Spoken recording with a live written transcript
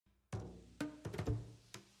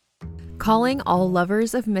Calling all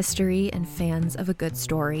lovers of mystery and fans of a good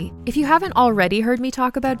story. If you haven't already heard me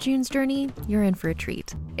talk about June's Journey, you're in for a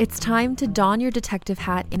treat. It's time to don your detective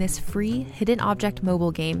hat in this free hidden object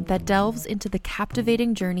mobile game that delves into the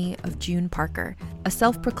captivating journey of June Parker, a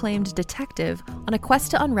self-proclaimed detective on a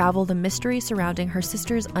quest to unravel the mystery surrounding her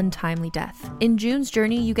sister's untimely death. In June's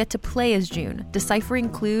Journey, you get to play as June, deciphering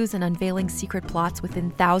clues and unveiling secret plots within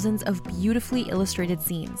thousands of beautifully illustrated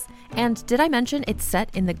scenes. And did I mention it's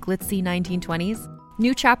set in the glitzy 1920s?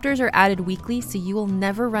 New chapters are added weekly, so you will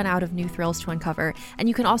never run out of new thrills to uncover, and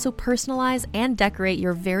you can also personalize and decorate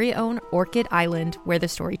your very own Orchid Island where the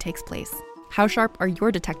story takes place. How sharp are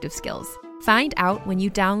your detective skills? Find out when you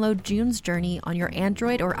download June's Journey on your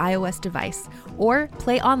Android or iOS device, or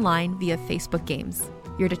play online via Facebook Games.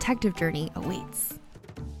 Your detective journey awaits.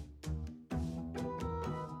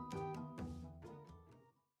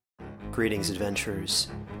 Greetings, adventurers.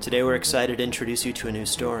 Today we're excited to introduce you to a new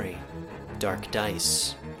story, Dark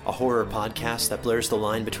Dice, a horror podcast that blurs the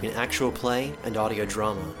line between actual play and audio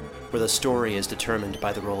drama, where the story is determined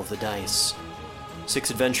by the roll of the dice. 6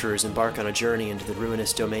 adventurers embark on a journey into the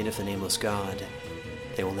ruinous domain of the Nameless God.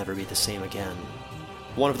 They will never be the same again.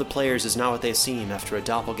 One of the players is not what they seem after a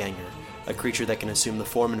doppelganger, a creature that can assume the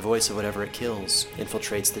form and voice of whatever it kills,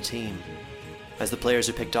 infiltrates the team. As the players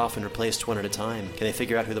are picked off and replaced one at a time, can they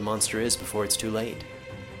figure out who the monster is before it's too late?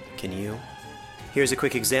 Can you? Here's a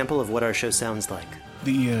quick example of what our show sounds like.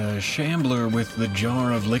 The shambler with the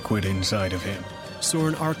jar of liquid inside of him.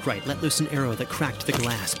 Soren Arkwright let loose an arrow that cracked the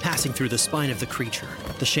glass, passing through the spine of the creature.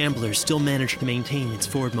 The shambler still managed to maintain its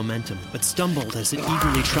forward momentum, but stumbled as it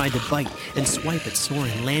eagerly tried to bite and swipe at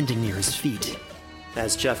Soren, landing near his feet.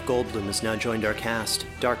 As Jeff Goldblum has now joined our cast,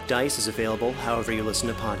 Dark Dice is available however you listen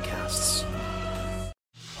to podcasts.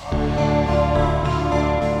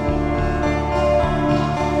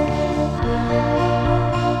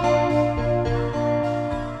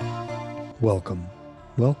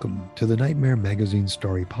 Welcome to the Nightmare Magazine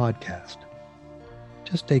Story Podcast.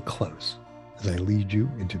 Just stay close as I lead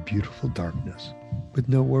you into beautiful darkness with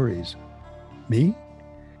no worries. Me?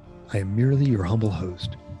 I am merely your humble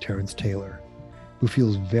host, Terrence Taylor, who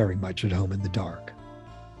feels very much at home in the dark.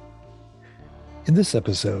 In this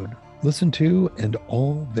episode, listen to And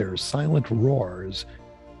All Their Silent Roars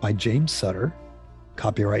by James Sutter,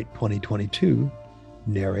 copyright 2022,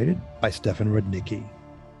 narrated by Stefan Rudnicki.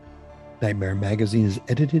 Nightmare Magazine is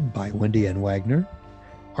edited by Wendy Ann Wagner.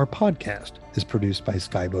 Our podcast is produced by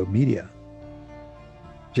Skyboat Media.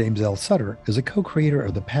 James L. Sutter is a co-creator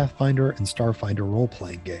of the Pathfinder and Starfinder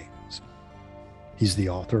role-playing games. He's the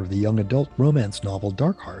author of the young adult romance novel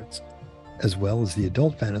Dark Hearts, as well as the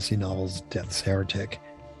adult fantasy novels Death's Heretic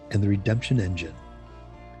and The Redemption Engine.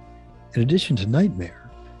 In addition to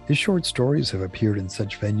Nightmare, his short stories have appeared in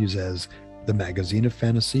such venues as the Magazine of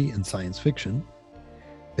Fantasy and Science Fiction,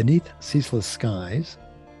 Beneath Ceaseless Skies,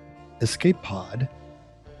 Escape Pod,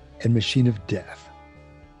 and Machine of Death.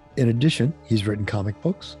 In addition, he's written comic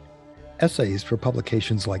books, essays for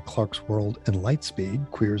publications like Clark's World and Lightspeed,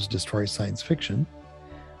 Queers Destroy Science Fiction,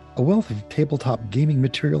 a wealth of tabletop gaming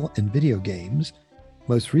material and video games,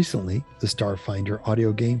 most recently the Starfinder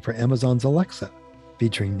audio game for Amazon's Alexa,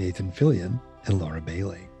 featuring Nathan Fillion and Laura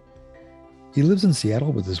Bailey. He lives in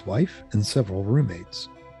Seattle with his wife and several roommates.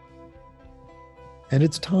 And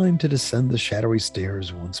it's time to descend the shadowy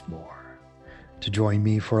stairs once more, to join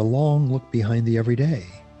me for a long look behind the everyday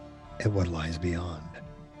at what lies beyond.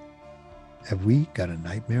 Have we got a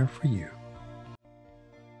nightmare for you?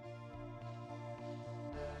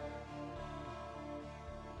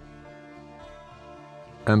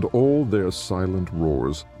 And All Their Silent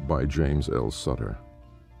Roars by James L. Sutter.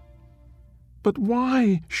 "But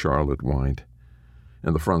why?" Charlotte whined.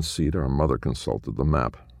 In the front seat, our mother consulted the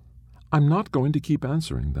map. "I'm not going to keep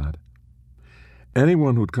answering that."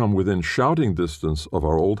 Anyone who'd come within shouting distance of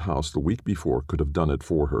our old house the week before could have done it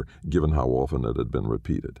for her, given how often it had been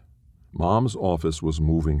repeated. Mom's office was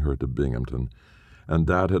moving her to Binghamton, and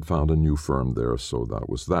Dad had found a new firm there, so that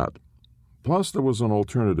was that. Plus, there was an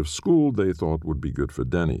alternative school they thought would be good for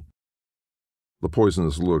Denny. The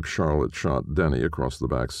poisonous look Charlotte shot Denny across the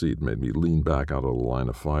back seat made me lean back out of the line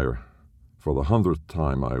of fire. For the 100th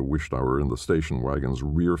time, I wished I were in the station wagon's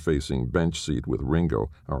rear-facing bench seat with Ringo,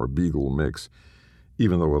 our beagle mix,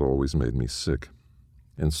 even though it always made me sick.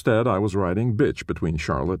 Instead, I was riding bitch between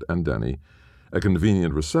Charlotte and Denny, a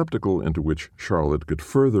convenient receptacle into which Charlotte could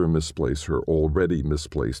further misplace her already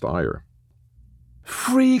misplaced ire.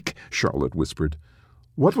 "Freak!" Charlotte whispered.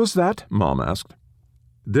 "What was that?" Mom asked.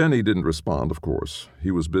 Denny didn't respond, of course.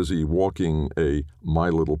 He was busy walking a My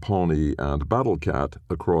Little Pony and Battle Cat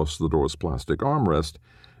across the door's plastic armrest,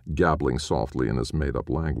 gabbling softly in his made-up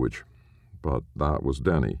language. But that was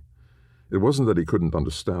Denny. It wasn't that he couldn't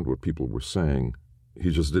understand what people were saying.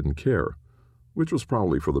 He just didn't care, which was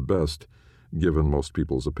probably for the best, given most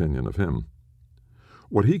people's opinion of him.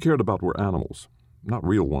 What he cared about were animals, not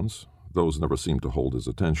real ones. Those never seemed to hold his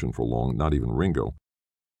attention for long, not even Ringo.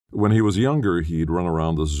 When he was younger, he'd run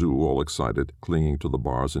around the zoo all excited, clinging to the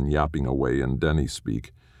bars and yapping away in Denny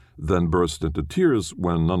speak, then burst into tears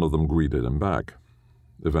when none of them greeted him back.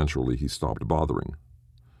 Eventually, he stopped bothering.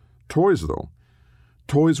 Toys, though.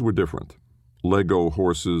 Toys were different. Lego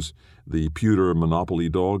horses, the pewter Monopoly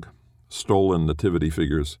dog, stolen nativity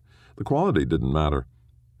figures. The quality didn't matter.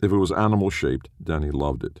 If it was animal-shaped, Denny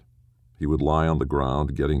loved it. He would lie on the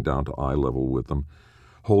ground, getting down to eye level with them,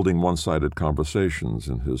 holding one-sided conversations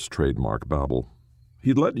in his trademark babble.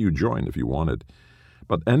 He'd let you join if you wanted,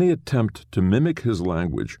 but any attempt to mimic his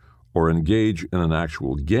language or engage in an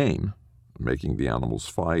actual game, making the animals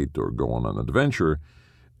fight or go on an adventure,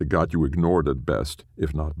 it got you ignored at best,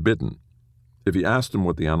 if not bitten. If you asked him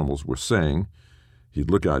what the animals were saying,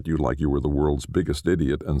 he'd look at you like you were the world's biggest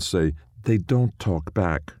idiot and say, "They don't talk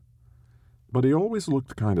back." But he always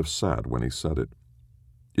looked kind of sad when he said it.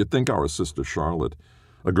 You'd think our sister Charlotte,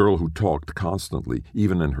 a girl who talked constantly,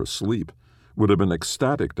 even in her sleep, would have been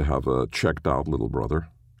ecstatic to have a checked-out little brother.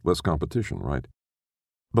 Less competition, right?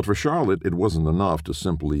 But for Charlotte, it wasn't enough to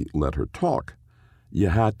simply let her talk. You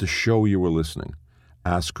had to show you were listening,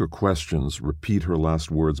 ask her questions, repeat her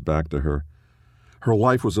last words back to her. Her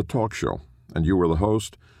life was a talk show, and you were the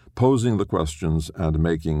host, posing the questions and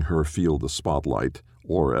making her feel the spotlight,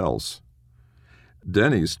 or else.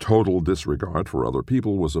 Denny's total disregard for other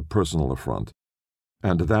people was a personal affront,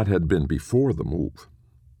 and that had been before the move.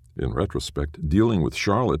 In retrospect, dealing with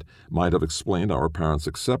Charlotte might have explained our parents'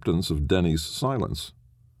 acceptance of Denny's silence.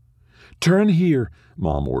 "Turn here,"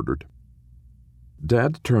 Mom ordered.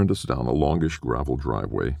 Dad turned us down a longish gravel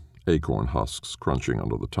driveway, acorn husks crunching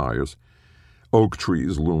under the tires. Oak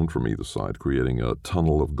trees loomed from either side, creating a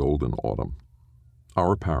tunnel of golden autumn.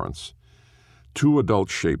 Our parents, two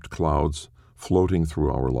adult-shaped clouds floating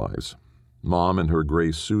through our lives. Mom in her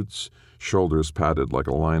gray suits, shoulders padded like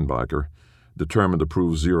a linebacker, determined to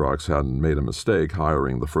prove Xerox hadn't made a mistake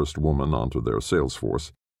hiring the first woman onto their sales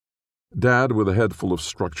force. Dad with a head full of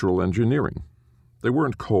structural engineering. They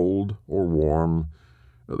weren't cold or warm.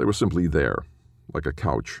 They were simply there, like a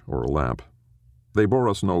couch or a lamp. They bore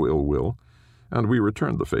us no ill will, and we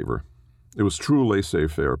returned the favor. It was true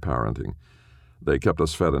laissez-faire parenting. They kept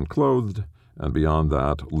us fed and clothed, and beyond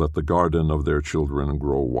that, let the garden of their children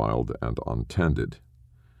grow wild and untended.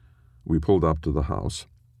 We pulled up to the house.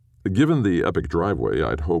 Given the epic driveway,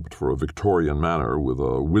 I'd hoped for a Victorian manor with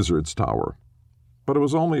a wizard's tower. But it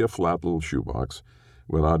was only a flat little shoebox,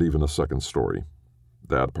 without even a second story.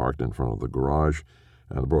 Dad parked in front of the garage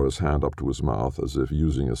and brought his hand up to his mouth as if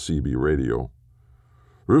using a CB radio.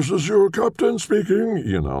 "This is your captain speaking,"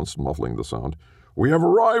 he announced, muffling the sound. "We have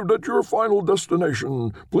arrived at your final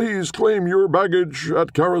destination. Please claim your baggage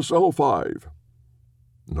at Carousel 5.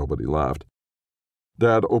 Nobody laughed.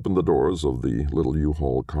 Dad opened the doors of the little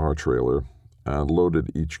U-Haul car trailer and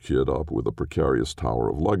loaded each kid up with a precarious tower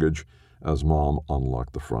of luggage as Mom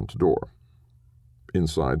unlocked the front door.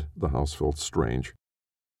 Inside, the house felt strange.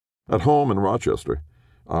 At home in Rochester,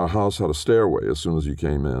 our house had a stairway as soon as you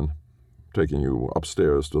came in, taking you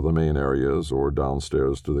upstairs to the main areas or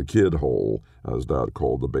downstairs to the kid hole, as Dad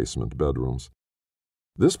called the basement bedrooms.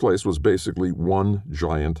 This place was basically one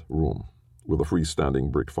giant room, with a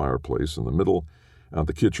freestanding brick fireplace in the middle and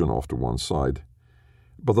the kitchen off to one side.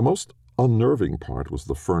 But the most unnerving part was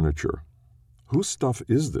the furniture. "Whose stuff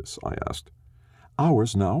is this?" I asked.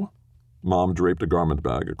 "Ours now." Mom draped a garment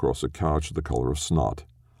bag across a couch the color of snot.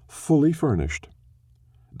 "Fully furnished."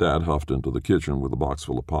 Dad huffed into the kitchen with a box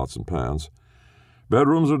full of pots and pans.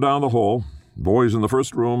 "Bedrooms are down the hall. Boys in the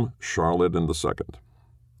first room, Charlotte in the second."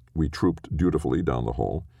 We trooped dutifully down the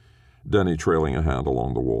hall, Denny trailing a hand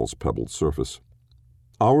along the wall's pebbled surface.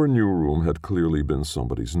 Our new room had clearly been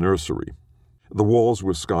somebody's nursery. The walls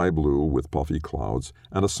were sky blue with puffy clouds,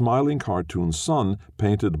 and a smiling cartoon sun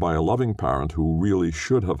painted by a loving parent who really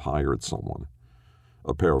should have hired someone.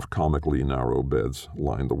 A pair of comically narrow beds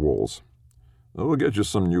lined the walls. "We'll get you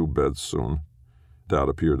some new beds soon." Dad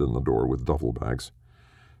appeared in the door with duffel bags.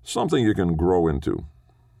 "Something you can grow into."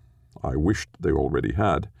 I wished they already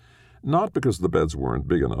had, not because the beds weren't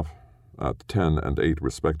big enough. At 10 and 8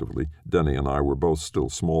 respectively, Denny and I were both still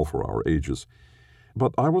small for our ages,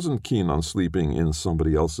 but I wasn't keen on sleeping in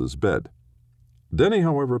somebody else's bed. Denny,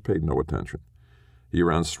 however, paid no attention. He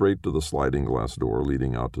ran straight to the sliding glass door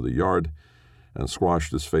leading out to the yard and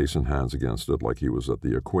squashed his face and hands against it like he was at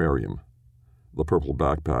the aquarium. The purple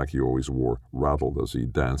backpack he always wore rattled as he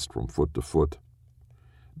danced from foot to foot.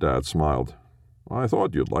 Dad smiled. "I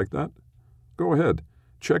thought you'd like that. Go ahead,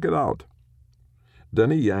 check it out."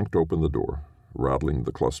 Denny yanked open the door, rattling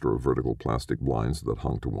the cluster of vertical plastic blinds that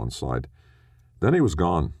hung to one side. Then he was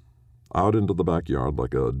gone, out into the backyard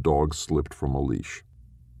like a dog slipped from a leash.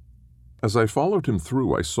 As I followed him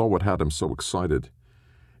through, I saw what had him so excited.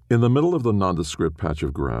 In the middle of the nondescript patch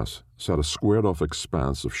of grass sat a squared-off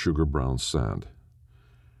expanse of sugar-brown sand.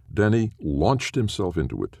 Denny launched himself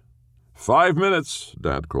into it. 5 minutes,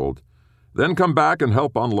 Dad called. Then come back and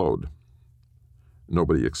help unload.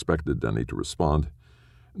 Nobody expected Denny to respond.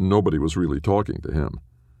 Nobody was really talking to him.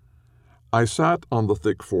 I sat on the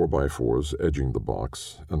thick 4x4s edging the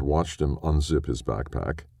box and watched him unzip his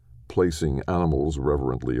backpack, placing animals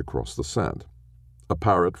reverently across the sand. A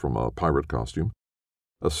parrot from a pirate costume,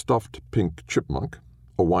 a stuffed pink chipmunk,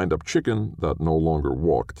 a wind-up chicken that no longer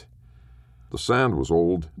walked. The sand was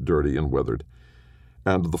old, dirty, and weathered,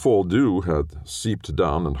 and the fall dew had seeped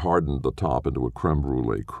down and hardened the top into a creme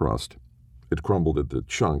brulee crust. It crumbled into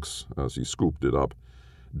chunks as he scooped it up,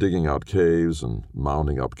 digging out caves and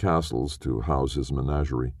mounding up castles to house his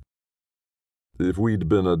menagerie. If we'd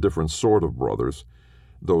been a different sort of brothers,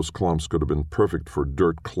 those clumps could have been perfect for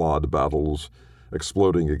dirt-clod battles,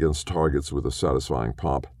 exploding against targets with a satisfying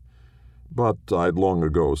pop. But I'd long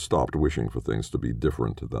ago stopped wishing for things to be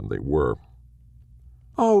different than they were.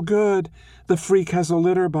 "Oh, good. The freak has a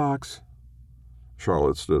litter box."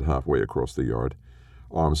 Charlotte stood halfway across the yard,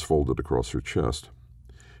 arms folded across her chest.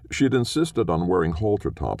 She'd insisted on wearing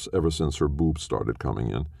halter tops ever since her boobs started coming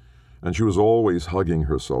in, and she was always hugging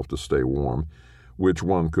herself to stay warm, which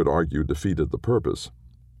one could argue defeated the purpose.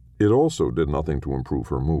 It also did nothing to improve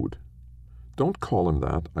her mood. "Don't call him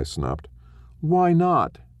that," I snapped. "Why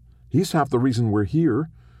not? He's half the reason we're here,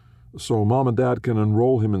 so Mom and Dad can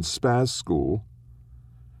enroll him in spaz school."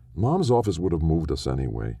 Mom's office would have moved us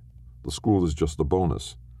anyway. The school is just a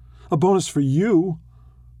bonus. "A bonus for you?"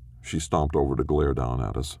 She stomped over to glare down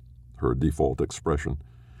at us, her default expression.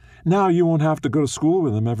 "Now you won't have to go to school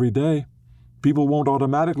with him every day. People won't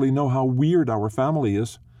automatically know how weird our family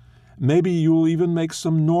is. Maybe you'll even make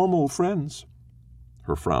some normal friends."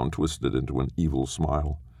 Her frown twisted into an evil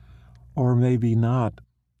smile. "Or maybe not.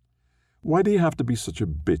 Why do you have to be such a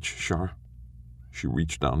bitch, Char?" She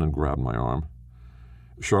reached down and grabbed my arm.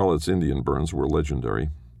 Charlotte's Indian burns were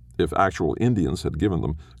legendary. If actual Indians had given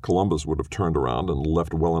them, Columbus would have turned around and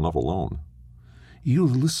left well enough alone. "You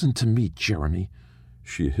listen to me, Jeremy,"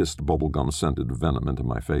 she hissed bubblegum-scented venom into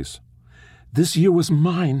my face. "This year was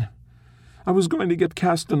mine. I was going to get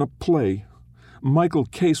cast in a play. Michael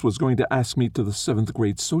Case was going to ask me to the 7th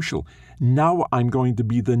grade social. Now I'm going to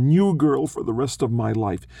be the new girl for the rest of my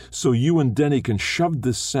life, so you and Denny can shove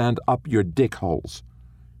this sand up your dick holes."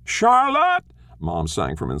 "Charlotte!" Mom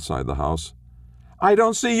sang from inside the house. "I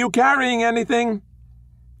don't see you carrying anything."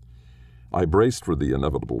 I braced for the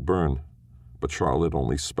inevitable burn, but Charlotte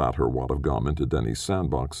only spat her wad of gum into Denny's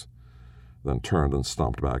sandbox, then turned and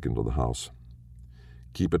stomped back into the house.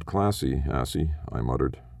 "Keep it classy, Assie," I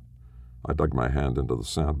muttered. I dug my hand into the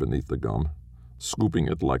sand beneath the gum, scooping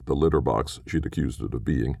it like the litter box she'd accused it of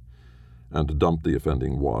being, and dumped the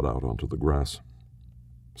offending wad out onto the grass.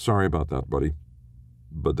 "Sorry about that, buddy."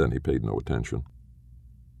 But Denny paid no attention.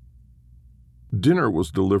 Dinner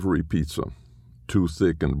was delivery pizza, too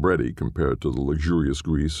thick and bready compared to the luxurious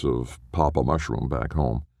grease of Papa Mushroom back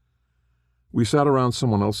home. We sat around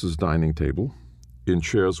someone else's dining table, in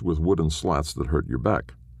chairs with wooden slats that hurt your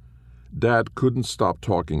back. Dad couldn't stop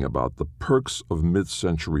talking about the perks of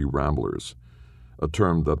mid-century ramblers, a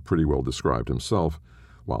term that pretty well described himself,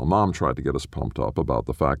 while Mom tried to get us pumped up about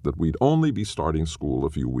the fact that we'd only be starting school a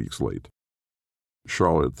few weeks late.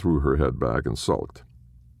 Charlotte threw her head back and sulked.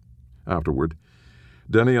 Afterward,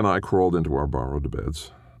 Denny and I crawled into our borrowed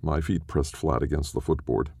beds, my feet pressed flat against the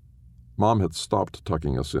footboard. Mom had stopped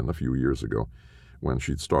tucking us in a few years ago, when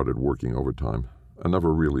she'd started working overtime, and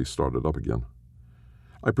never really started up again.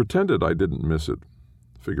 I pretended I didn't miss it,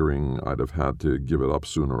 figuring I'd have had to give it up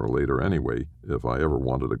sooner or later anyway if I ever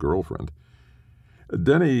wanted a girlfriend.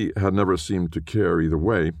 Denny had never seemed to care either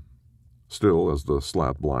way. Still, as the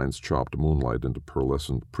slat blinds chopped moonlight into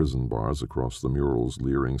pearlescent prison bars across the mural's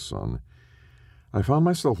leering sun, I found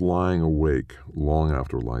myself lying awake long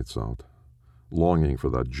after lights out, longing for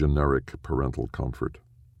that generic parental comfort.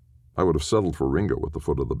 I would have settled for Ringo at the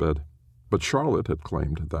foot of the bed, but Charlotte had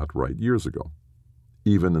claimed that right years ago.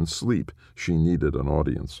 Even in sleep, she needed an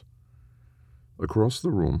audience. Across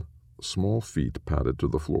the room, small feet padded to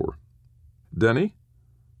the floor. "Denny?"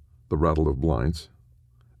 The rattle of blinds.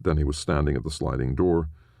 Denny was standing at the sliding door,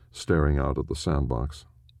 staring out at the sandbox.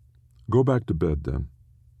 Go back to bed, then.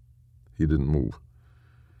 He didn't move.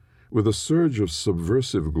 With a surge of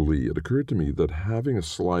subversive glee, it occurred to me that having a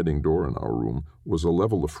sliding door in our room was a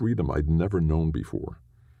level of freedom I'd never known before.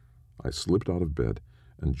 I slipped out of bed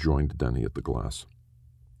and joined Denny at the glass.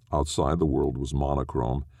 Outside, the world was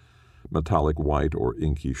monochrome, metallic white or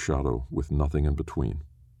inky shadow with nothing in between.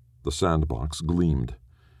 The sandbox gleamed,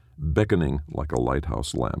 beckoning like a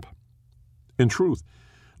lighthouse lamp. In truth,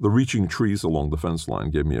 the reaching trees along the fence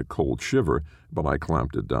line gave me a cold shiver, but I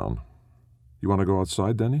clamped it down. "You want to go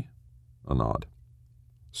outside, Denny?" A nod.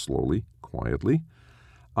 Slowly, quietly,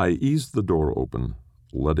 I eased the door open,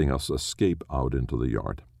 letting us escape out into the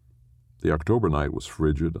yard. The October night was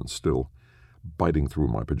frigid and still, biting through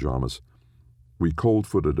my pajamas. We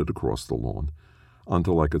cold-footed it across the lawn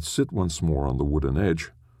until I could sit once more on the wooden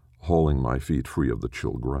edge, hauling my feet free of the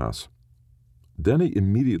chill grass. Denny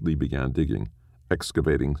immediately began digging,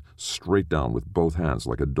 excavating straight down with both hands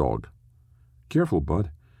like a dog. "Careful,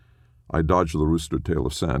 bud." I dodged the rooster tail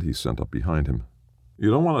of sand he sent up behind him.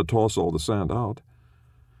 "You don't want to toss all the sand out."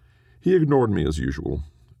 He ignored me as usual,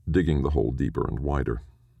 digging the hole deeper and wider.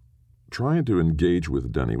 Trying to engage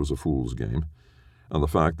with Denny was a fool's game, and the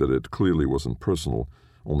fact that it clearly wasn't personal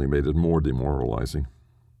only made it more demoralizing.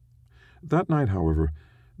 That night, however,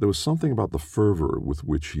 there was something about the fervor with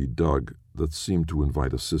which he dug that seemed to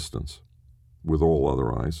invite assistance. With all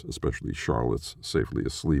other eyes, especially Charlotte's, safely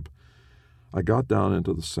asleep, I got down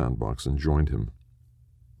into the sandbox and joined him.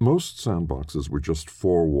 Most sandboxes were just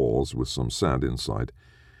four walls with some sand inside,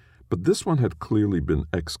 but this one had clearly been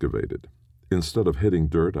excavated. Instead of hitting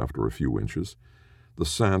dirt after a few inches, the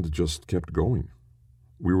sand just kept going.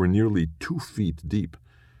 We were nearly 2 feet deep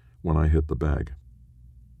when I hit the bag.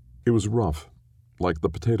 It was rough, like the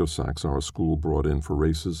potato sacks our school brought in for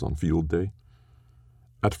races on field day.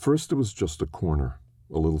 At first it was just a corner,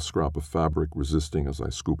 a little scrap of fabric resisting as I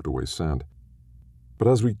scooped away sand. But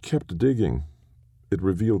as we kept digging, it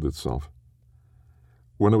revealed itself.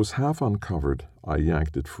 When it was half uncovered, I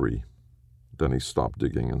yanked it free. Then he stopped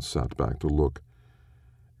digging and sat back to look.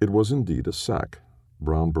 It was indeed a sack,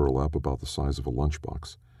 brown burlap about the size of a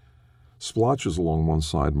lunchbox. Splotches along one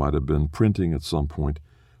side might have been printing at some point,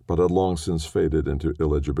 but had long since faded into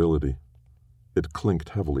illegibility. It clinked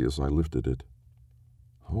heavily as I lifted it.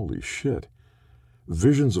 Holy shit.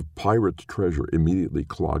 Visions of pirate treasure immediately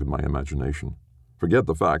clogged my imagination. Forget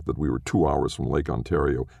the fact that we were 2 hours from Lake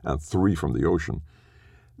Ontario and 3 from the ocean.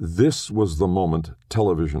 This was the moment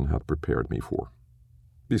television had prepared me for.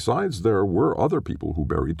 Besides, there were other people who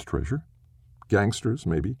buried treasure. Gangsters,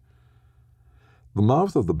 maybe. The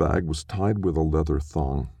mouth of the bag was tied with a leather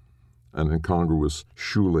thong, an incongruous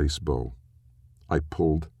shoelace bow. I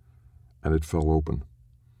pulled, and it fell open.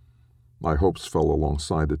 My hopes fell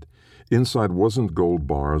alongside it. Inside wasn't gold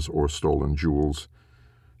bars or stolen jewels,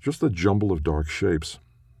 just a jumble of dark shapes.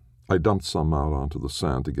 I dumped some out onto the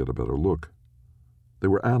sand to get a better look. They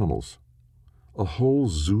were animals, a whole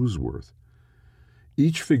zoo's worth.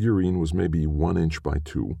 Each figurine was maybe 1 inch by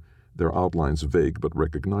 2, their outlines vague but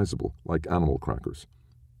recognizable, like animal crackers.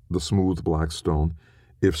 The smooth black stone,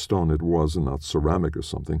 if stone it was and not ceramic or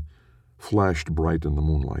something, flashed bright in the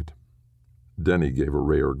moonlight. Denny gave a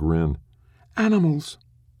rare grin. "Animals!"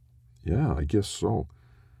 "Yeah, I guess so."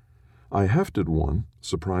 I hefted one,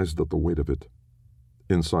 surprised at the weight of it.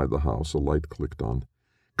 Inside the house, a light clicked on.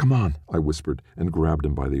 "Come on," I whispered, and grabbed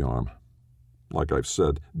him by the arm. Like I've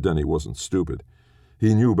said, Denny wasn't stupid.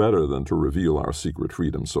 He knew better than to reveal our secret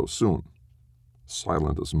freedom so soon.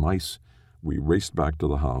 Silent as mice, we raced back to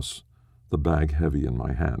the house, the bag heavy in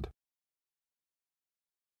my hand.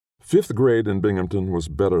 5th grade in Binghamton was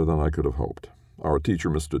better than I could have hoped. Our teacher,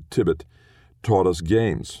 Mr. Tibbet, taught us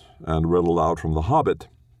games and read aloud from The Hobbit,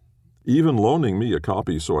 even loaning me a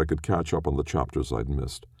copy so I could catch up on the chapters I'd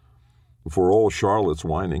missed. For all Charlotte's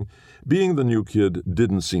whining, being the new kid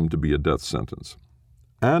didn't seem to be a death sentence.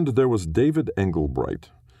 And there was David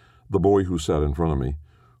Engelbright, the boy who sat in front of me,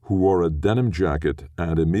 who wore a denim jacket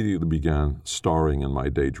and immediately began starring in my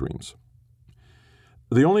daydreams.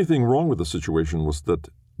 The only thing wrong with the situation was that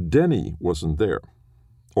Denny wasn't there.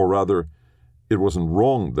 Or rather, it wasn't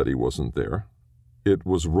wrong that he wasn't there. It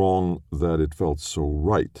was wrong that it felt so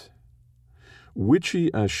right.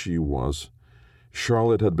 Witchy as she was,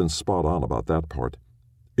 Charlotte had been spot on about that part.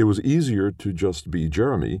 It was easier to just be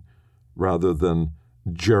Jeremy rather than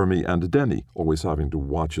Jeremy and Denny always having to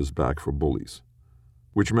watch his back for bullies.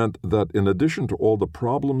 Which meant that in addition to all the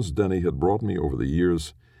problems Denny had brought me over the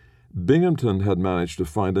years, Binghamton had managed to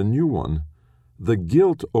find a new one, the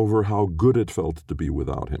guilt over how good it felt to be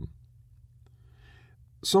without him.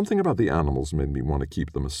 Something about the animals made me want to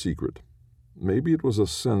keep them a secret. Maybe it was a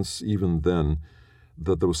sense even then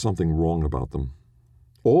that there was something wrong about them.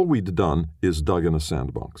 All we'd done is dug in a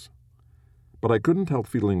sandbox. But I couldn't help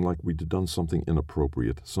feeling like we'd done something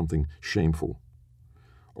inappropriate, something shameful.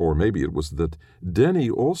 Or maybe it was that Denny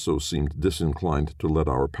also seemed disinclined to let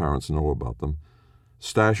our parents know about them,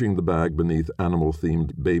 stashing the bag beneath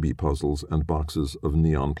animal-themed baby puzzles and boxes of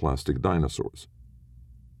neon plastic dinosaurs.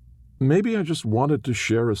 Maybe I just wanted to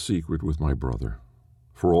share a secret with my brother.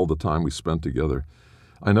 For all the time we spent together,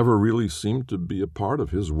 I never really seemed to be a part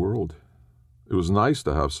of his world. It was nice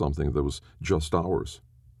to have something that was just ours.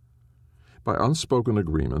 By unspoken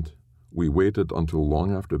agreement, we waited until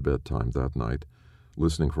long after bedtime that night,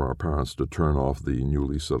 listening for our parents to turn off the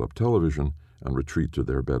newly set-up television and retreat to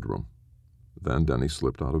their bedroom. Then Denny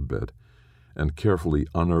slipped out of bed and carefully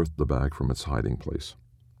unearthed the bag from its hiding place.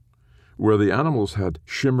 Where the animals had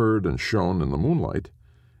shimmered and shone in the moonlight,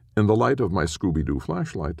 in the light of my Scooby-Doo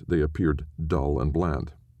flashlight, they appeared dull and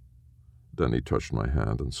bland. Denny touched my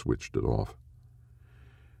hand and switched it off.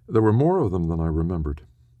 There were more of them than I remembered,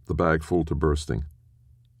 the bag full to bursting.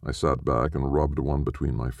 I sat back and rubbed one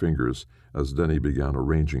between my fingers as Denny began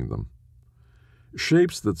arranging them.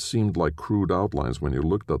 Shapes that seemed like crude outlines when you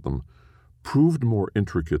looked at them proved more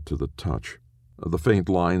intricate to the touch, the faint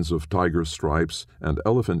lines of tiger stripes and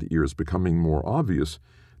elephant ears becoming more obvious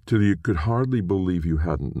till you could hardly believe you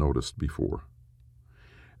hadn't noticed before.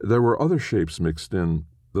 There were other shapes mixed in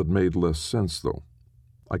that made less sense, though.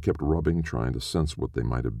 I kept rubbing, trying to sense what they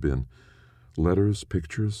might have been. Letters,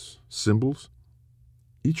 pictures, symbols.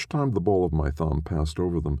 Each time the ball of my thumb passed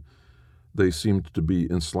over them, they seemed to be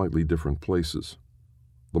in slightly different places.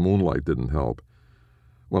 The moonlight didn't help.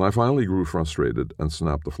 When I finally grew frustrated and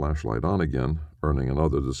snapped the flashlight on again, earning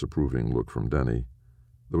another disapproving look from Denny,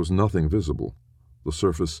 there was nothing visible, the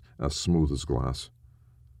surface as smooth as glass.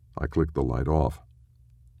 I clicked the light off.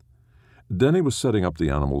 Denny was setting up the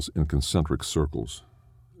animals in concentric circles.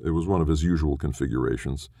 It was one of his usual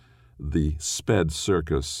configurations, the sped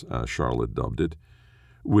circus, as Charlotte dubbed it,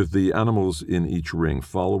 with the animals in each ring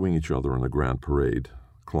following each other in a grand parade,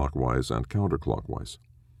 clockwise and counterclockwise.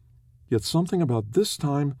 Yet something about this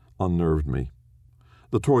time unnerved me.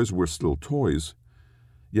 The toys were still toys,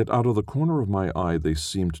 yet out of the corner of my eye they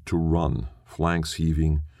seemed to run, flanks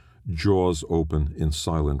heaving, jaws open in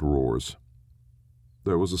silent roars.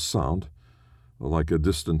 There was a sound, like a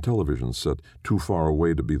distant television set too far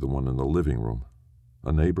away to be the one in the living room.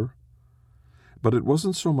 A neighbor? But it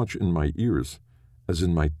wasn't so much in my ears as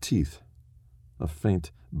in my teeth. A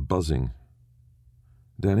faint buzzing.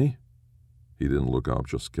 Denny? He didn't look up,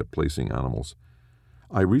 just kept placing animals.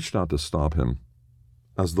 I reached out to stop him.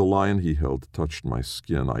 As the lion he held touched my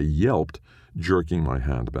skin, I yelped, jerking my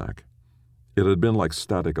hand back. It had been like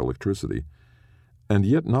static electricity, and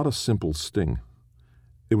yet not a simple sting.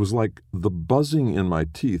 It was like the buzzing in my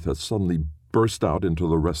teeth had suddenly burst out into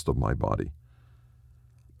the rest of my body.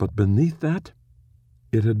 But beneath that,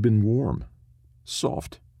 it had been warm,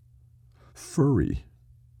 soft, furry.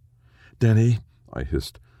 "Denny," I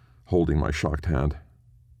hissed, holding my shocked hand.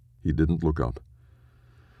 He didn't look up.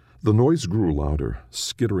 The noise grew louder,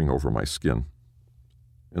 skittering over my skin.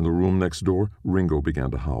 In the room next door, Ringo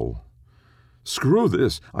began to howl. "Screw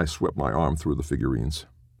this!" I swept my arm through the figurines.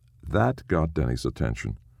 That got Denny's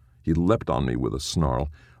attention. He leapt on me with a snarl,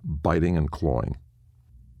 biting and clawing.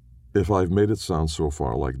 If I've made it sound so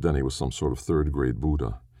far like Denny was some sort of third-grade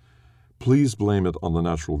Buddha, please blame it on the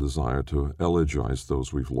natural desire to elegize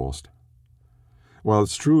those we've lost. While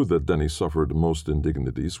it's true that Denny suffered most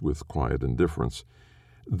indignities with quiet indifference,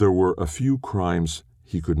 there were a few crimes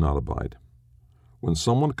he could not abide. When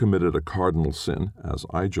someone committed a cardinal sin, as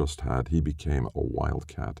I just had, he became a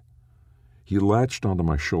wildcat. He latched onto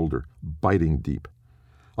my shoulder, biting deep.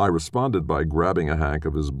 I responded by grabbing a hank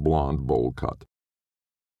of his blonde bowl cut.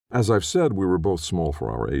 As I've said, we were both small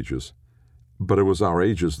for our ages, but it was our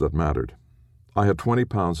ages that mattered. I had 20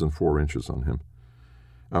 pounds and 4 inches on him.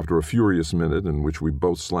 After a furious minute in which we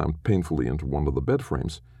both slammed painfully into one of the bed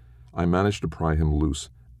frames, I managed to pry him loose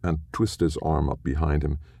and twist his arm up behind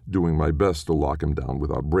him, doing my best to lock him down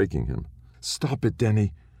without breaking him. "Stop it,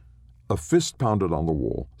 Denny!" A fist pounded on the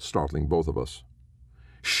wall, startling both of us.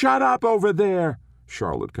 "Shut up over there!"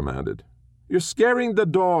 Charlotte commanded. "You're scaring the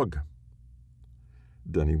dog."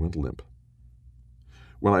 Denny went limp.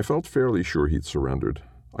 When I felt fairly sure he'd surrendered,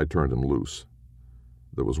 I turned him loose.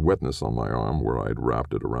 There was wetness on my arm where I'd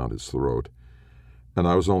wrapped it around his throat, and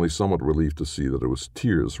I was only somewhat relieved to see that it was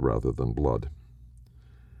tears rather than blood.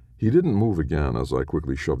 He didn't move again as I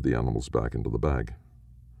quickly shoved the animals back into the bag.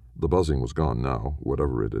 The buzzing was gone now,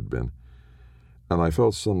 whatever it had been, and I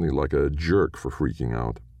felt suddenly like a jerk for freaking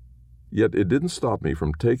out. Yet it didn't stop me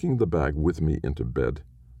from taking the bag with me into bed,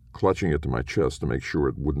 clutching it to my chest to make sure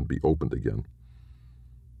it wouldn't be opened again.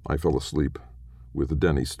 I fell asleep, with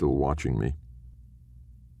Denny still watching me.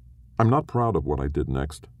 I'm not proud of what I did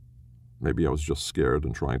next. Maybe I was just scared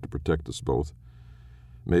and trying to protect us both.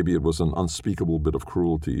 Maybe it was an unspeakable bit of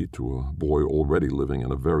cruelty to a boy already living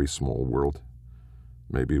in a very small world.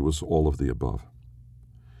 Maybe it was all of the above.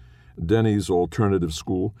 Denny's alternative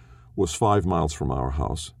school was 5 miles from our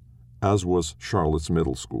house, as was Charlotte's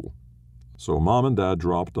middle school. So Mom and Dad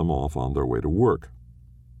dropped them off on their way to work.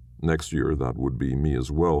 Next year, that would be me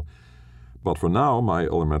as well. But for now, my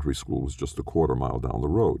elementary school was just a 1/4 mile down the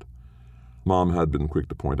road. Mom had been quick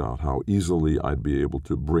to point out how easily I'd be able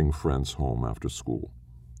to bring friends home after school.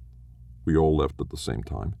 We all left at the same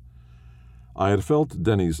time. I had felt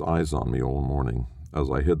Denny's eyes on me all morning, as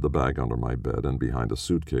I hid the bag under my bed and behind a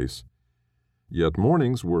suitcase. Yet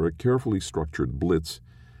mornings were a carefully structured blitz,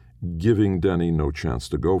 giving Denny no chance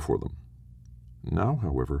to go for them. Now,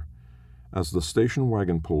 however, as the station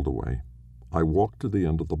wagon pulled away, I walked to the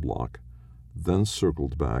end of the block, then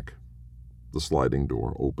circled back. The sliding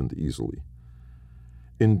door opened easily.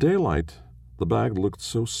 In daylight, the bag looked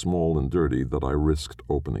so small and dirty that I risked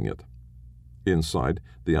opening it. Inside,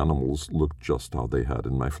 the animals looked just how they had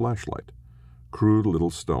in my flashlight. Crude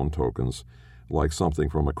little stone tokens, like something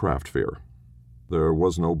from a craft fair. There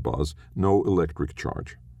was no buzz, no electric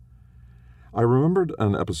charge. I remembered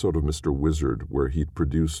an episode of Mr. Wizard where he'd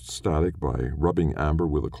produced static by rubbing amber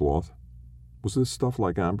with a cloth. Was this stuff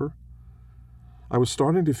like amber? I was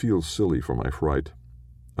starting to feel silly for my fright,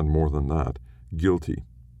 and more than that, guilty.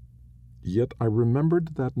 Yet I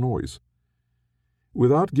remembered that noise.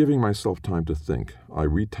 Without giving myself time to think, I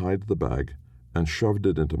retied the bag and shoved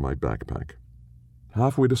it into my backpack.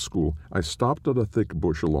 Halfway to school, I stopped at a thick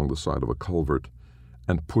bush along the side of a culvert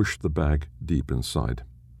and pushed the bag deep inside.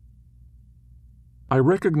 I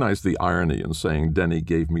recognize the irony in saying Denny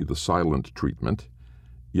gave me the silent treatment,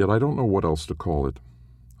 yet I don't know what else to call it.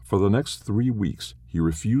 For the next 3 weeks, he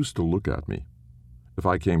refused to look at me. If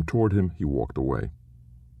I came toward him, he walked away.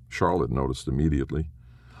 Charlotte noticed immediately.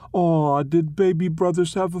 "Aw, did baby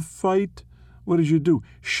brothers have a fight? What did you do?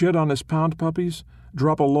 Shit on his pound puppies?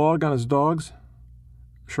 Drop a log on his dogs?"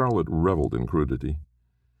 Charlotte reveled in crudity.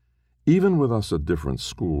 Even with us at different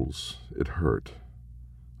schools, it hurt.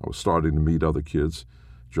 I was starting to meet other kids,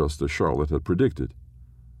 just as Charlotte had predicted.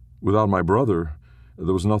 Without my brother,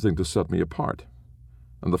 there was nothing to set me apart.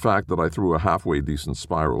 And the fact that I threw a halfway decent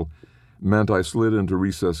spiral meant I slid into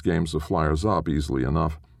recess games of Flyers Up easily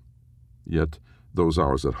enough. Yet those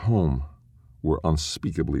hours at home were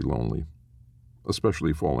unspeakably lonely,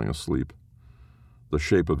 especially falling asleep. The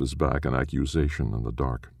shape of his back an accusation in the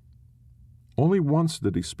dark. Only once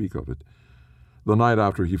did he speak of it, the night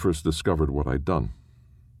after he first discovered what I'd done.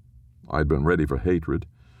 I'd been ready for hatred,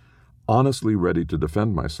 honestly ready to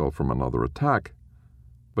defend myself from another attack,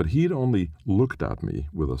 but he'd only looked at me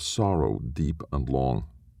with a sorrow deep and long.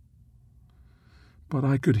 "But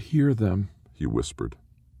I could hear them," he whispered.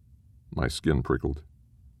 My skin prickled.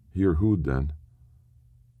 Hear who, then?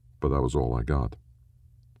 But that was all I got.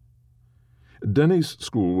 Denny's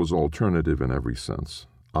school was alternative in every sense.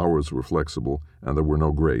 Hours were flexible, and there were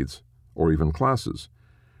no grades, or even classes,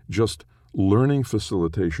 just learning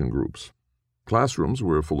facilitation groups. Classrooms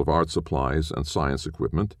were full of art supplies and science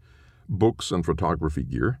equipment, books and photography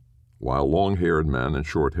gear, while long-haired men and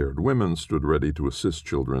short-haired women stood ready to assist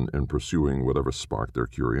children in pursuing whatever sparked their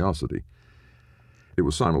curiosity. It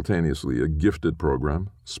was simultaneously a gifted program,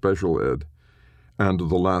 special ed, and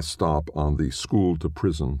the last stop on the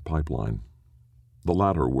school-to-prison pipeline. The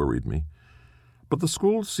latter worried me, but the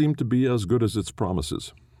school seemed to be as good as its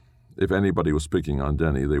promises. If anybody was picking on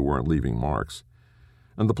Denny, they weren't leaving marks.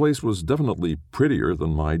 And the place was definitely prettier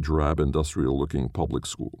than my drab industrial-looking public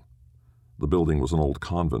school. The building was an old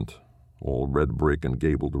convent, all red brick and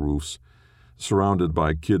gabled roofs, surrounded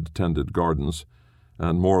by kid-tended gardens,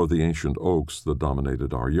 and more of the ancient oaks that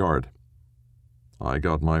dominated our yard. I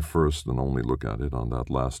got my first and only look at it on that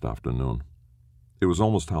last afternoon. It was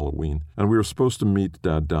almost Halloween, and we were supposed to meet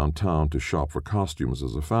Dad downtown to shop for costumes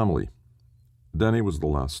as a family. Denny was the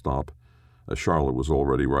last stop, as Charlotte was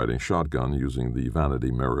already riding shotgun, using the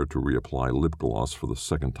vanity mirror to reapply lip gloss for the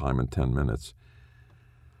second time in 10 minutes.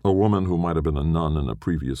 A woman who might have been a nun in a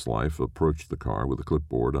previous life approached the car with a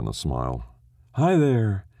clipboard and a smile. "Hi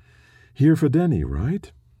there. Here for Denny,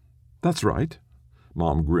 right?" "That's right."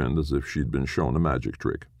 Mom grinned as if she'd been shown a magic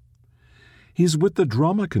trick. "He's with the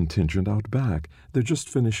drama contingent out back. They're just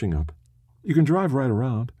finishing up. You can drive right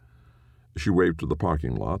around." She waved to the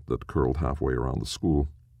parking lot that curled halfway around the school.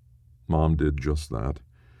 Mom did just that,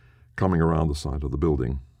 coming around the side of the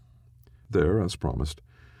building. There, as promised,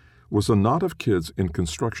 was a knot of kids in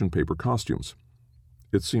construction paper costumes.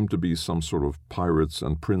 It seemed to be some sort of pirates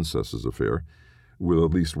and princesses affair, with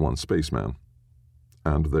at least one spaceman.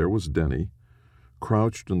 And there was Denny,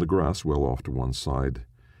 crouched in the grass well off to one side,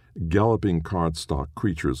 galloping cardstock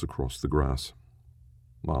creatures across the grass.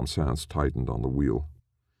 Mom's hands tightened on the wheel.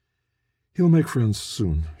 "He'll make friends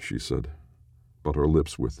soon," she said, but her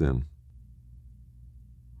lips were thin.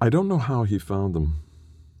 I don't know how he found them,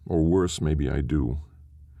 or worse, maybe I do.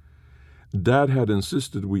 Dad had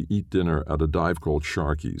insisted we eat dinner at a dive called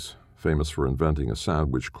Sharky's, famous for inventing a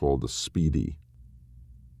sandwich called the Speedy.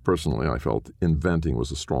 Personally, I felt inventing was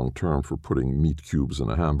a strong term for putting meat cubes in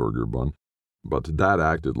a hamburger bun, but Dad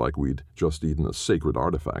acted like we'd just eaten a sacred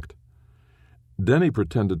artifact. Denny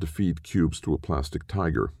pretended to feed cubes to a plastic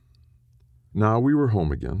tiger. Now we were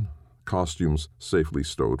home again, costumes safely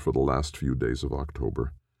stowed for the last few days of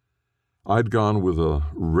October. I'd gone with a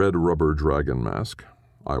red rubber dragon mask.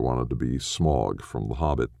 I wanted to be Smaug from The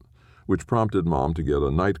Hobbit, which prompted Mom to get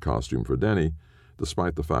a night costume for Denny,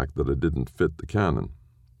 despite the fact that it didn't fit the canon.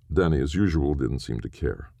 Denny, as usual, didn't seem to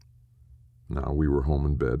care. Now we were home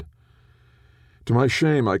in bed. To my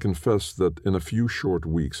shame, I confess that in a few short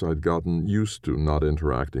weeks I'd gotten used to not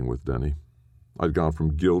interacting with Denny. I'd gone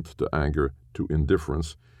from guilt to anger to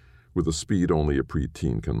indifference, with a speed only a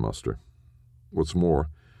preteen can muster. What's more,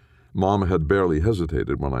 Mom had barely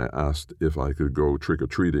hesitated when I asked if I could go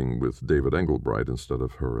trick-or-treating with David Engelbright instead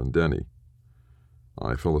of her and Denny.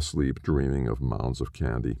 I fell asleep dreaming of mounds of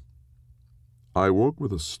candy. I woke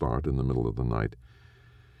with a start in the middle of the night,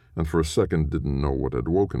 and for a second didn't know what had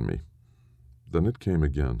woken me. Then it came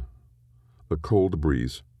again, a cold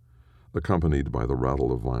breeze, accompanied by the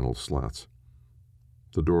rattle of vinyl slats.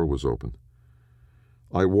 The door was open.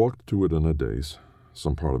 I walked to it in a daze,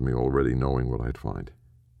 some part of me already knowing what I'd find.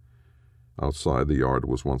 Outside, the yard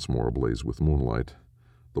was once more ablaze with moonlight,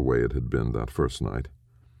 the way it had been that first night.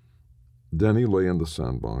 Denny lay in the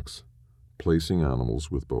sandbox, placing animals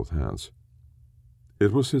with both hands.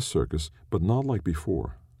 It was his circus, but not like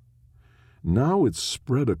before. Now it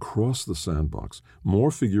spread across the sandbox, more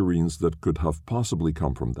figurines that could have possibly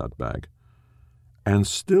come from that bag. And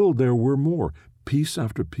still there were more, piece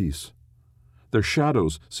after piece. Their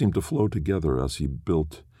shadows seemed to flow together as he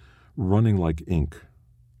built, running like ink,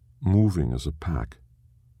 moving as a pack.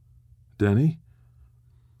 "Denny?"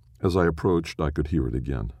 As I approached, I could hear it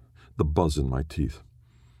again, the buzz in my teeth.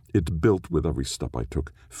 It built with every step I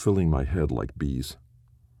took, filling my head like bees.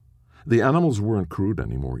 The animals weren't crude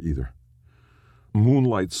anymore either.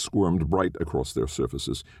 Moonlight squirmed bright across their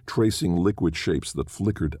surfaces, tracing liquid shapes that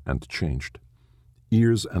flickered and changed.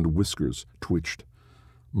 Ears and whiskers twitched,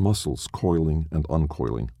 muscles coiling and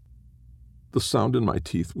uncoiling. The sound in my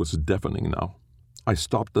teeth was deafening now. I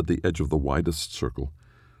stopped at the edge of the widest circle,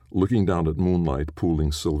 looking down at moonlight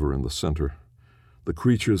pooling silver in the center, the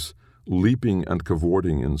creatures leaping and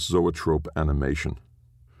cavorting in zoetrope animation.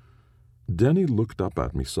 Denny looked up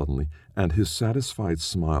at me suddenly, and his satisfied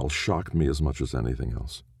smile shocked me as much as anything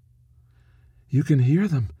else. "You can hear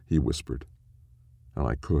them," he whispered. And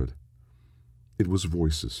I could. It was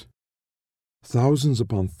voices. Thousands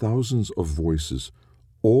upon thousands of voices,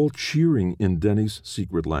 all cheering in Denny's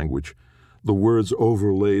secret language, the words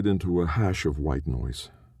overlaid into a hash of white noise.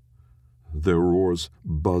 Their roars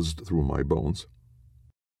buzzed through my bones.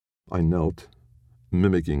 I knelt,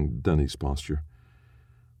 mimicking Denny's posture.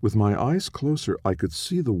 With my eyes closer, I could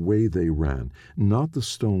see the way they ran, not the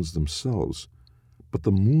stones themselves, but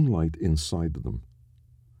the moonlight inside them.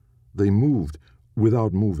 They moved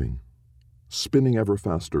without moving, spinning ever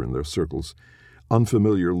faster in their circles,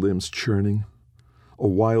 unfamiliar limbs churning, a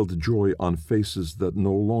wild joy on faces that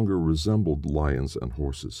no longer resembled lions and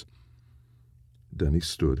horses. Denny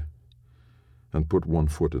stood and put one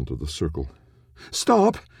foot into the circle.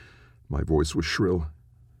 "Stop!" My voice was shrill.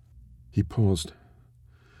 He paused,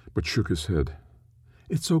 but shook his head.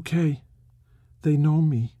 "It's okay. They know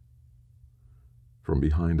me." From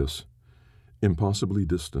behind us, impossibly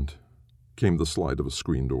distant, came the slide of a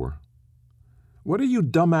screen door. "What are you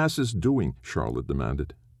dumbasses doing?" Charlotte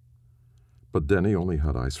demanded. But Denny only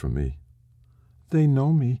had eyes for me. "They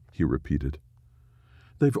know me," he repeated.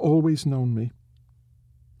 "They've always known me."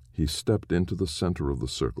 He stepped into the center of the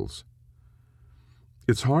circles.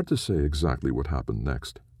 It's hard to say exactly what happened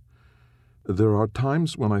next. There are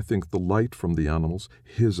times when I think the light from the animals,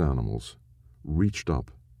 his animals, reached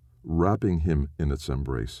up, wrapping him in its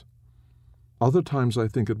embrace. Other times I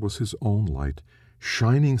think it was his own light,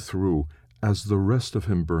 shining through as the rest of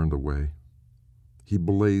him burned away. He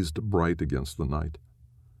blazed bright against the night.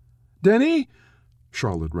 "Denny!"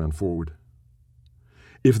 Charlotte ran forward.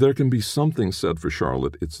 If there can be something said for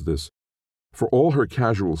Charlotte, it's this. For all her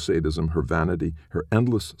casual sadism, her vanity, her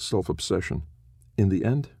endless self-obsession, in the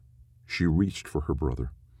end, she reached for her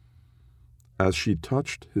brother. As she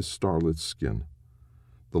touched his starlit skin,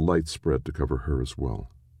 the light spread to cover her as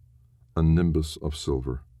well, a nimbus of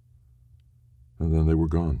silver. And then they were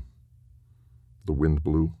gone. The wind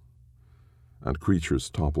blew, and creatures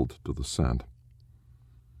toppled to the sand.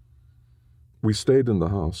 We stayed in the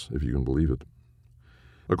house, if you can believe it.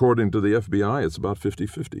 According to the FBI, it's about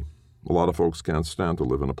 50-50. A lot of folks can't stand to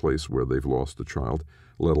live in a place where they've lost a child,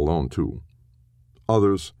 let alone two.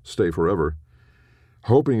 Others stay forever,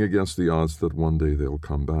 hoping against the odds that one day they'll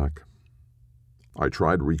come back. I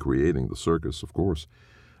tried recreating the circus, of course,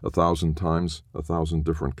 1,000 times, 1,000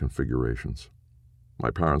 different configurations. My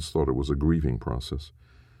parents thought it was a grieving process,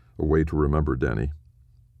 a way to remember Denny.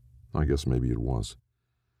 I guess maybe it was.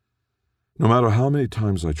 No matter how many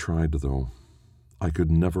times I tried, though, I could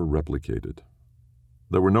never replicate it.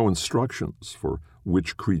 There were no instructions for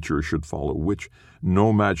which creature should follow which,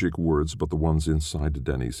 no magic words but the ones inside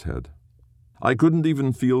Denny's head. I couldn't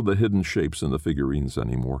even feel the hidden shapes in the figurines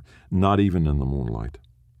anymore, not even in the moonlight.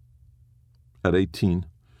 At 18,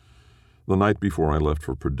 the night before I left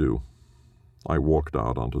for Purdue, I walked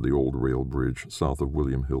out onto the old rail bridge south of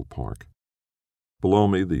William Hill Park. Below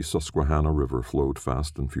me, the Susquehanna River flowed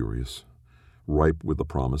fast and furious, ripe with the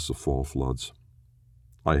promise of fall floods.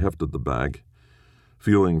 I hefted the bag,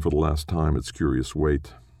 feeling for the last time its curious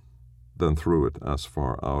weight, then threw it as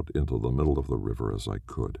far out into the middle of the river as I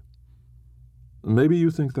could. Maybe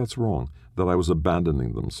you think that's wrong, that I was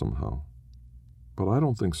abandoning them somehow. But I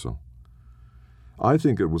don't think so. I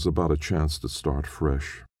think it was about a chance to start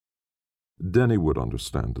fresh. Denny would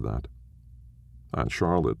understand that. And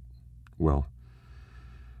Charlotte, well,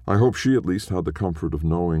 I hope she at least had the comfort of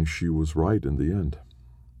knowing she was right in the end.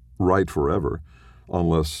 Right forever,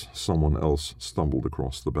 unless someone else stumbled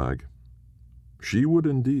across the bag. She would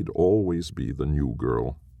indeed always be the new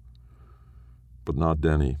girl. But not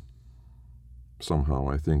Denny. Somehow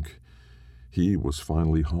I think he was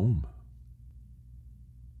finally home.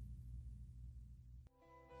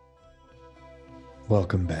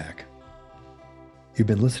 Welcome back. You've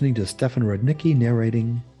been listening to Stefan Rudnicki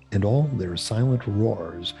narrating And All Their Silent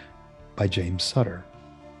Roars by James Sutter.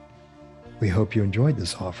 We hope you enjoyed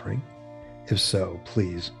this offering. If so,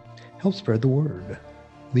 please help spread the word.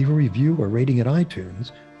 Leave a review or rating at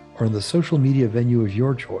iTunes or in the social media venue of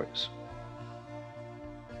your choice.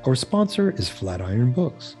 Our sponsor is Flatiron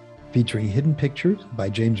Books, featuring hidden pictures by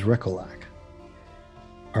James Recolak.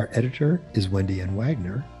 Our editor is Wendy N.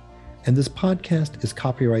 Wagner, and this podcast is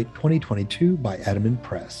copyright 2022 by Adamant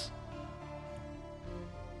Press.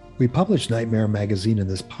 We publish Nightmare Magazine and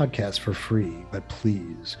this podcast for free, but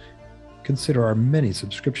please consider our many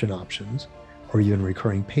subscription options or even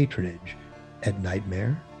recurring patronage at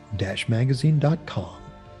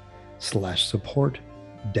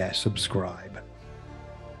nightmare-magazine.com/support-subscribe.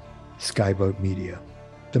 Skyboat Media,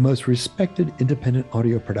 the most respected independent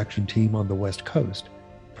audio production team on the West Coast,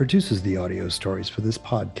 produces the audio stories for this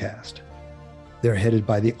podcast. They're headed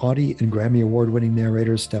by the Audie and Grammy Award-winning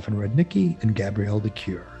narrators Stefan Rudnicki and Gabrielle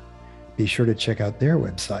DeCure. Be sure to check out their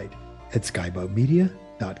website at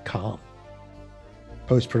skyboatmedia.com.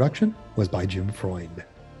 Post-production was by Jim Freund,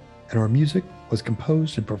 and our music was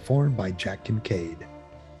composed and performed by Jack Kincaid.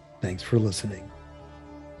 Thanks for listening.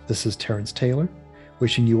 This is Terrence Taylor,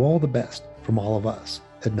 wishing you all the best from all of us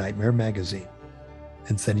at Nightmare Magazine,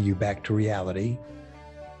 and sending you back to reality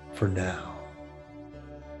for now.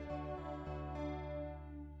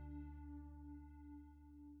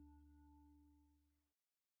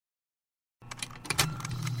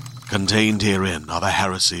 Contained herein are the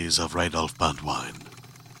heresies of Radolf Burntwine,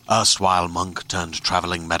 erstwhile monk turned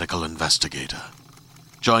traveling medical investigator.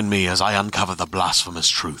 Join me as I uncover the blasphemous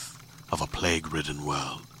truth of a plague-ridden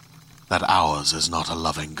world, that ours is not a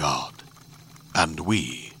loving God, and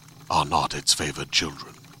we are not its favored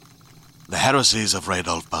children. The heresies of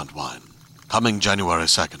Radolf Burntwine, coming January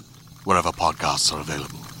 2nd, wherever podcasts are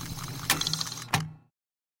available.